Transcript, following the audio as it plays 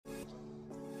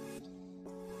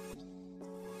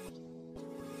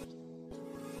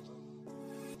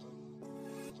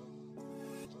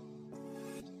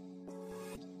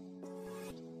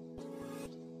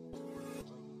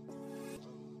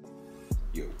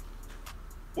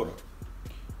What up?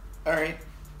 All right.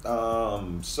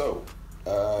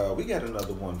 We got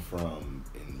another one from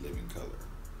In Living Color.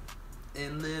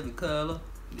 In Living Color.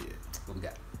 Yeah. What we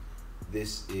got?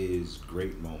 This is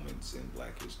Great Moments in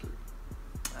Black History.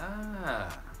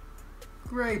 Ah,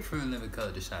 great for In Living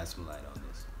Color to shine some light on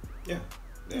this. Yeah.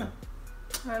 Yeah.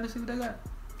 All right, let's see what they got.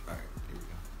 All right. Here we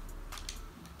go.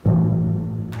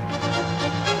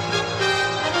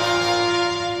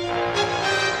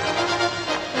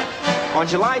 On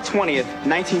July 20th,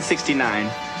 1969,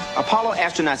 Apollo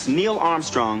astronauts Neil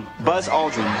Armstrong, Buzz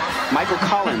Aldrin, Michael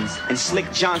Collins, and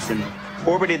Slick Johnson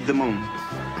orbited the moon.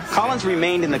 Collins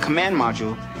remained in the command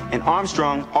module, and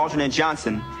Armstrong, Aldrin, and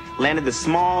Johnson landed the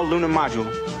small lunar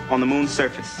module on the moon's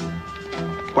surface.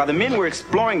 While the men were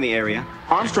exploring the area,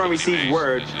 Armstrong received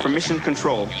word from Mission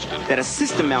Control that a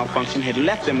system malfunction had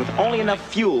left them with only enough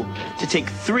fuel to take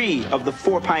 3 of the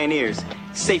 4 pioneers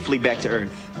safely back to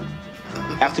Earth.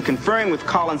 After conferring with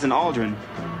Collins and Aldrin,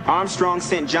 Armstrong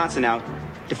sent Johnson out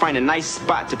to find a nice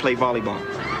spot to play volleyball.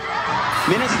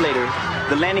 Minutes later,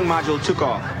 the landing module took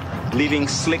off, leaving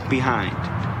Slick behind.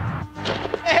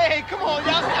 Hey, come on,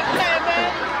 y'all stop playing,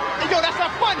 man. Hey, yo, that's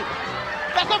not funny.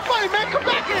 That's not funny, man. Come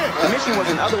back here. The mission was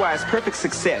an otherwise perfect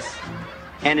success,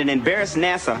 and an embarrassed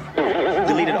NASA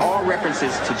deleted all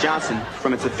references to Johnson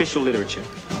from its official literature.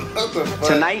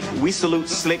 Tonight, we salute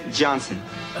Slick Johnson,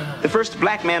 the first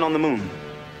black man on the moon.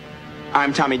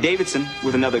 I'm Tommy Davidson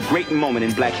with another great moment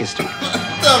in black history.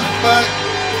 What the fuck?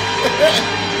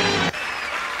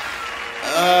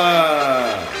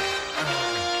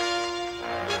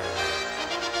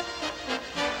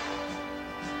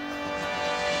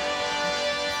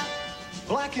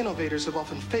 Black innovators have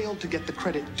often failed to get the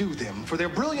credit due them for their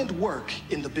brilliant work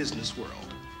in the business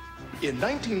world. In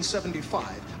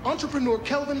 1975, entrepreneur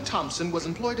Kelvin Thompson was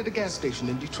employed at a gas station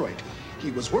in Detroit. He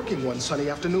was working one sunny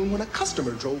afternoon when a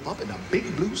customer drove up in a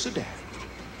big blue sedan.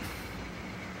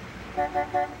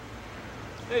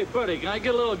 Hey, buddy, can I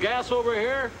get a little gas over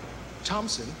here?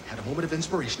 Thompson had a moment of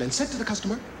inspiration and said to the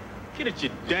customer, Get it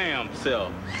your damn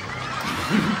self.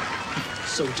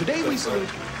 so today we salute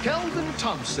Kelvin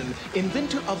Thompson,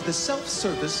 inventor of the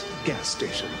self-service gas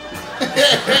station. What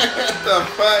the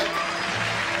fuck?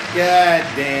 God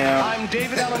damn. I'm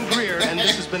David Allen Greer, and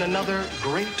this has been another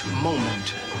great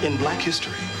moment in black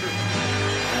history.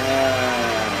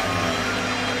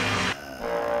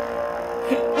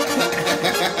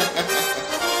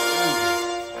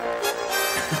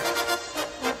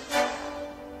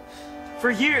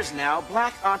 For years now,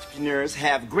 black entrepreneurs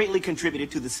have greatly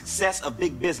contributed to the success of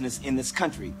big business in this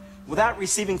country without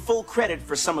receiving full credit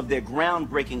for some of their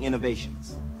groundbreaking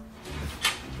innovations.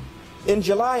 In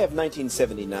July of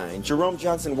 1979, Jerome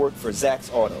Johnson worked for Zach's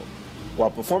Auto.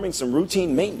 While performing some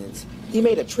routine maintenance, he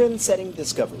made a trend-setting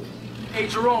discovery. Hey,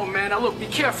 Jerome, man, now look, be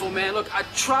careful, man. Look, I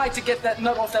tried to get that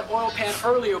nut off that oil pan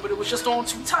earlier, but it was just on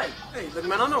too tight. Hey, look,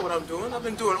 man, I know what I'm doing. I've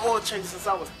been doing oil changes since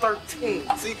I was 13.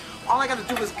 See, all I gotta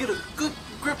do is get a good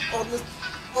grip on this.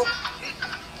 Oh.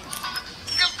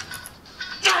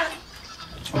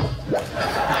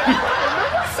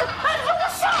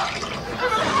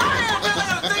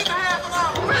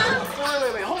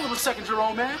 Wait, hold on a second,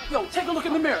 Jerome, man. Yo, take a look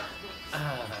in the mirror.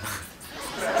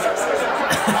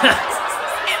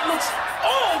 It looks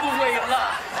all the way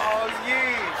alive. Oh,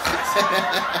 yeah.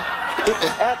 It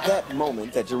was at that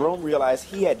moment that Jerome realized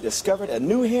he had discovered a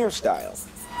new hairstyle.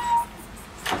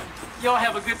 Y'all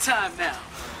have a good time now.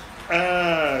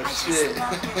 Shit.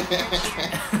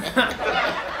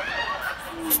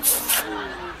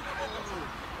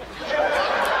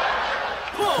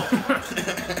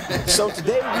 So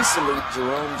today we salute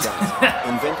Jerome Johnson,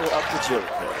 inventor of the Jerry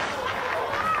curl.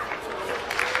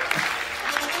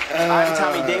 I'm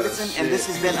Tommy Davidson, and this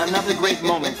has been another great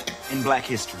moment in black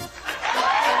history.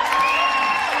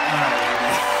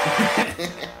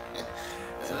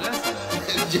 So that's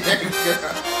Jerry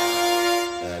curl.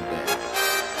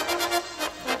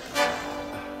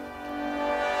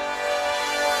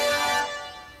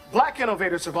 Black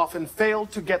innovators have often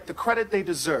failed to get the credit they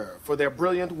deserve for their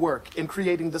brilliant work in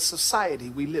creating the society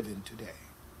we live in today.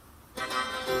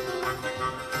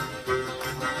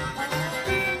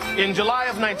 In July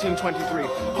of 1923,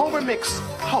 Homer Mix,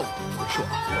 Hope for short,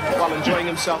 while enjoying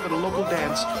himself at a local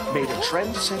dance, made a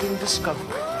trend-setting discovery.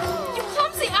 You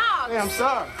clumsy ox! Hey, I'm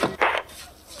sorry.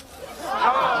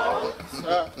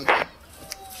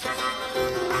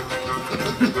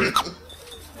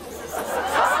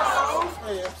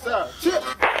 Hey, I'm sorry. Chip.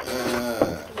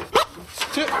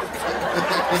 Chip.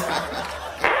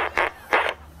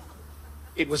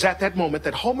 It was at that moment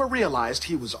that Homer realized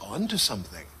he was on to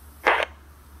something.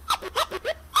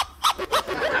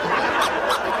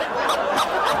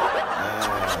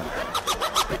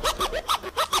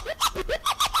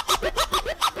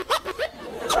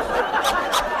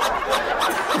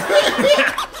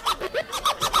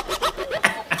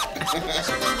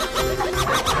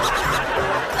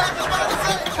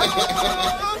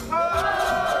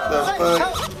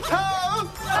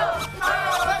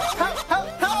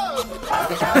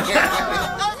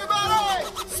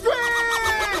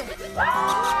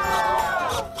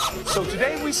 So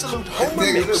today we salute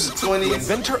Homer Mix, the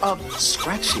inventor of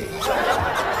Scratchy.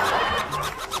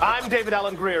 I'm David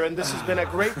Allen Greer, and this has been a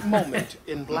great moment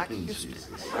in Black history.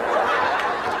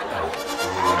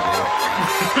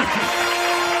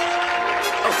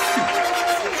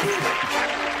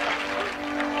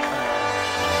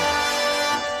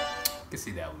 I can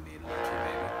see that one being a little too,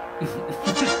 maybe.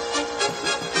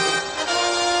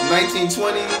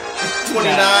 1920,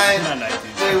 29. Nah, not 19.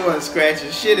 They wasn't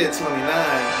scratching shit at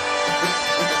 29.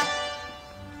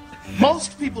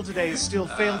 Most people today still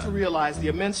fail to realize the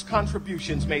immense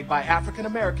contributions made by African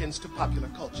Americans to popular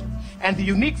culture and the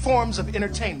unique forms of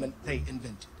entertainment they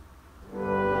invented.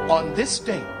 On this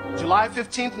day, July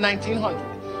 15th,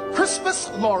 1900, Crispus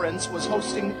Lawrence was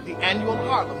hosting the annual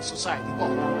Harlem Society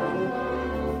Ball.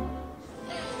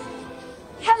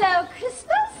 Hello,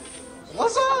 Crispus.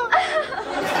 What's up?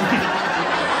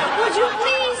 Would you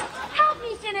please help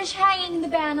me finish hanging the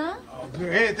banner? I'll do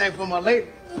anything for my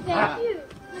lady. Thank you.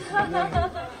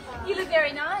 You look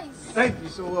very nice. Thank you.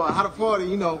 So, how the party,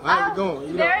 you know, how's it going?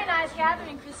 You Very nice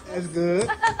gathering, Crispus. That's good.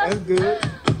 That's good.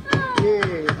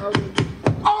 Yeah. Okay.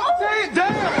 Oh, damn!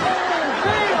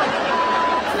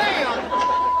 Damn!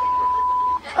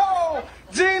 Oh,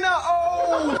 Gina!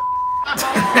 Oh!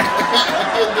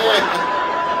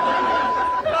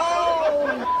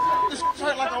 Oh! This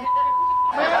hurt like a man.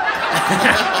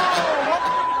 Oh, my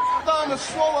thumb is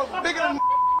swollen bigger than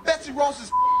Betsy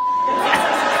Ross's.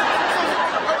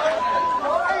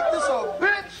 Ain't this a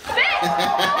bitch? Bitch!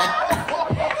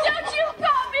 Don't you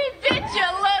call me bitch, you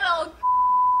little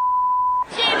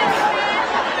Jesus, man.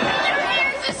 Your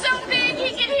ears are so big he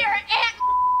can hear an ant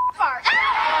fart.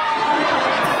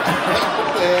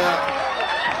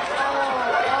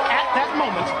 At that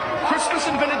moment, Crispus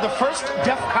invented the first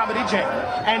deaf comedy jam,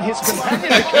 and his companion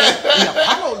became the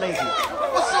Apollo lady.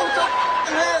 What's up with your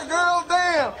hair, girl?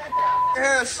 Damn! Your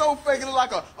hair is so fake, it look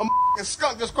like a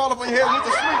skunk just crawled up on your head and went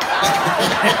to sleep. Damn,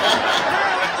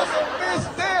 that's a bitch.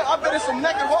 Damn, I bet there's some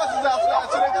naked horses outside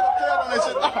so they get the tail on that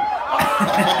shit.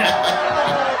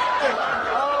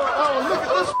 Oh, look at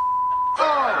this. Oh,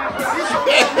 he's so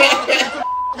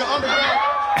your underground.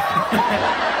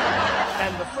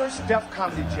 And the first deaf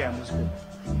comedy jam was born.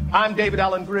 I'm David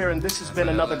Allen Greer, and this has been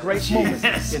another great moment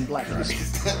in Black history.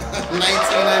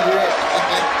 1900.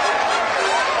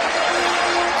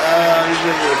 These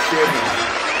niggas are tripping.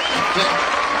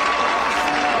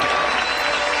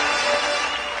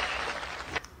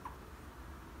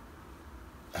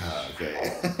 Okay.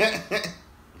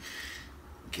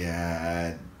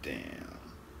 God damn.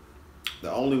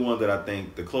 The only one that I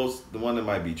think the one that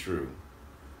might be true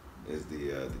is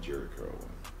the Jerry Curl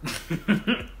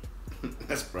one.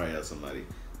 That's probably how somebody.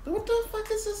 What the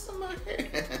fuck is this in my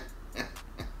hair?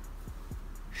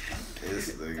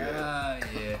 This nigga.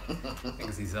 Yeah. I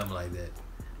can see something like that.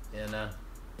 Yeah, no.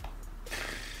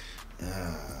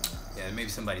 Yeah, maybe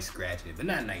somebody scratched it, but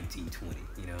not 1920.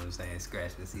 You know what I'm saying?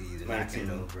 Scratch the CDs and knocking it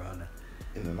over on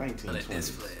in the 1920s.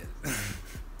 Display.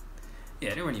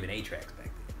 Yeah, there weren't even 8-tracks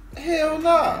back then. Hell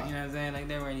nah. You know what I'm saying? Like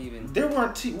there weren't even. There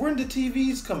weren't. When did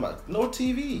TVs come out? No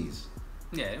TVs.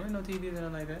 Yeah, there were no TVs or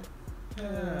nothing like that.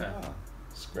 Yeah.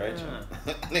 Scratching.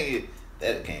 Nigga,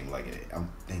 that came like I'm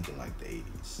thinking like the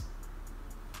 80s.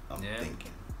 I'm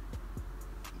thinking.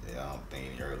 Yeah, I don't think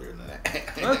any earlier than that.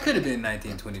 Well, it could have been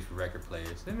 1920s for record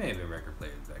players. There may have been record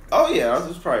players back then. Oh yeah, it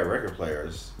was probably record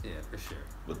players. Yeah, for sure.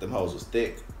 But them hoes was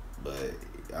thick, but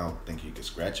I don't think you could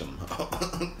scratch them.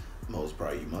 Them hoes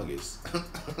probably humongous.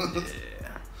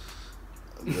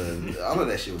 Yeah. All of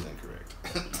that shit was incorrect.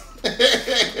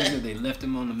 They left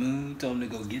him on the moon, told him to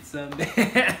go get something.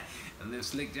 And live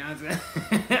Slick Johnson.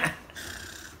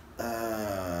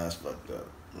 That's fucked up.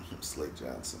 Slick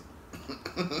Johnson.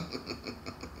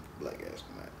 Black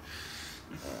astronaut.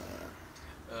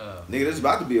 Nigga, there's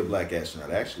about to be a black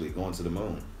astronaut actually going to the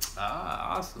moon.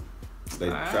 Ah, awesome. They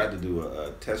tried to do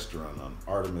a test run on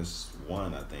Artemis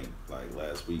 1, I think, like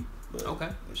last week, but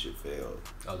that shit failed.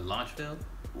 Oh, the launch failed?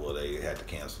 Well, they had to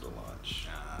cancel the launch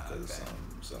because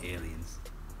some aliens.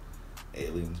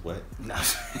 Aliens? What? No.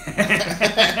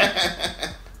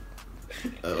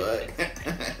 What?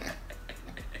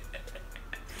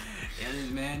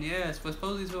 Aliens, man. Yeah,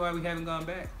 supposedly that's why we haven't gone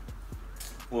back.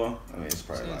 Well, I mean, it's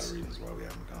probably a lot of reasons why we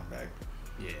haven't gone back.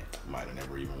 Yeah. Might have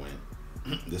never even went.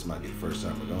 This might be the first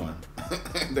time we're going.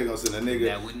 They're gonna send a nigga.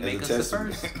 That wouldn't make us the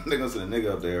first. They're gonna send a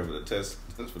nigga up there for the test.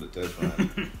 That's for the test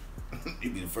run. You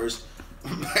be the first.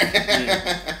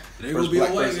 There will be a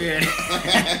white man.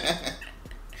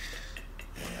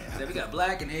 got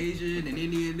black and Asian and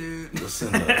Indian dude. Let's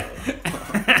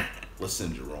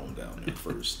send Jerome down there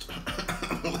first.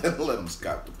 let him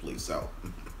scout the place out.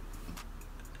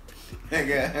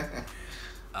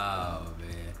 Oh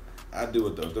man. I'd do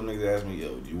it though. If them niggas ask me,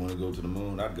 yo, do you want to go to the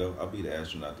moon? I'd go. I'll be the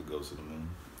astronaut to go to the moon.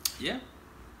 Yeah.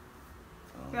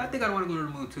 Yeah, I think I'd want to go to the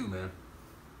moon too, man.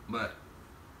 But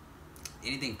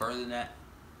anything further than that?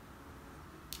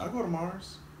 I'll go to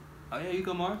Mars. Oh yeah, you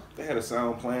go Mars? They had a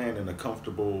sound plan and a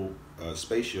comfortable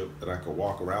spaceship that I could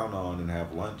walk around on and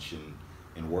have lunch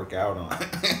and work out on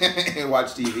and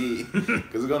watch TV.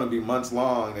 Because it's going to be months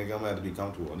long. They're going to have to be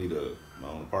comfortable. I need my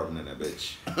own apartment in that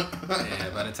bitch. Yeah,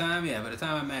 by the time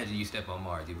I imagine you step on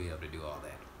Mars, you'll be able to do all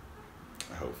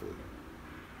that. Hopefully.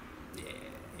 Yeah,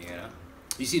 you know.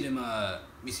 You see them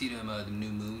the new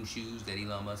moon shoes that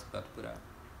Elon Musk about to put out?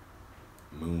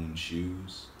 Moon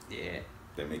shoes? Yeah.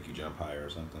 That make you jump higher or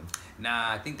something?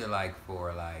 Nah, I think they're like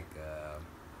for like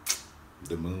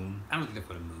the moon? I don't think they're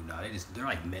for the moon. No, they're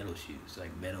like metal shoes,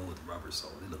 like metal with rubber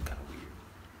sole. They look kind of weird.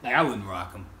 Like I wouldn't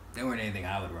rock them. They weren't anything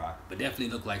I would rock, but definitely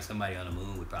look like somebody on the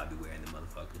moon would probably be wearing them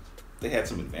motherfuckers. They had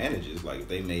some advantages, like if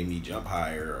they made me jump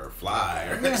higher or fly,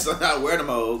 or so I wear them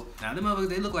hoes. Now them motherfuckers,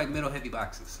 they look like metal heavy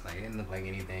boxes. Like they didn't look like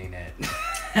anything that.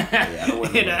 Yeah, I don't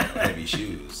wear heavy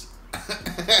shoes.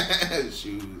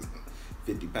 Shoes,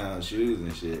 50-pound shoes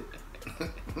and shit.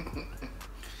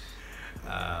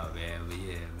 Oh man, but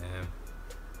yeah, man.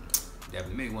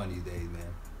 Definitely, maybe one of these days,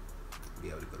 man, be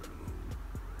able to go to the moon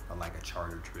on like a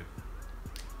charter trip.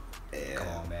 Yeah. Come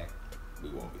on back. We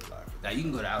won't be alive. Now you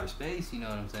can go to outer space. You know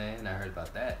what I'm saying? I heard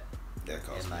about that. That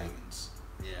costs like, millions.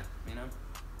 Yeah, you know.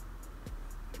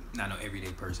 Not no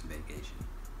everyday person vacation.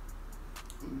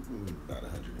 About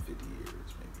 150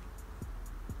 years, maybe.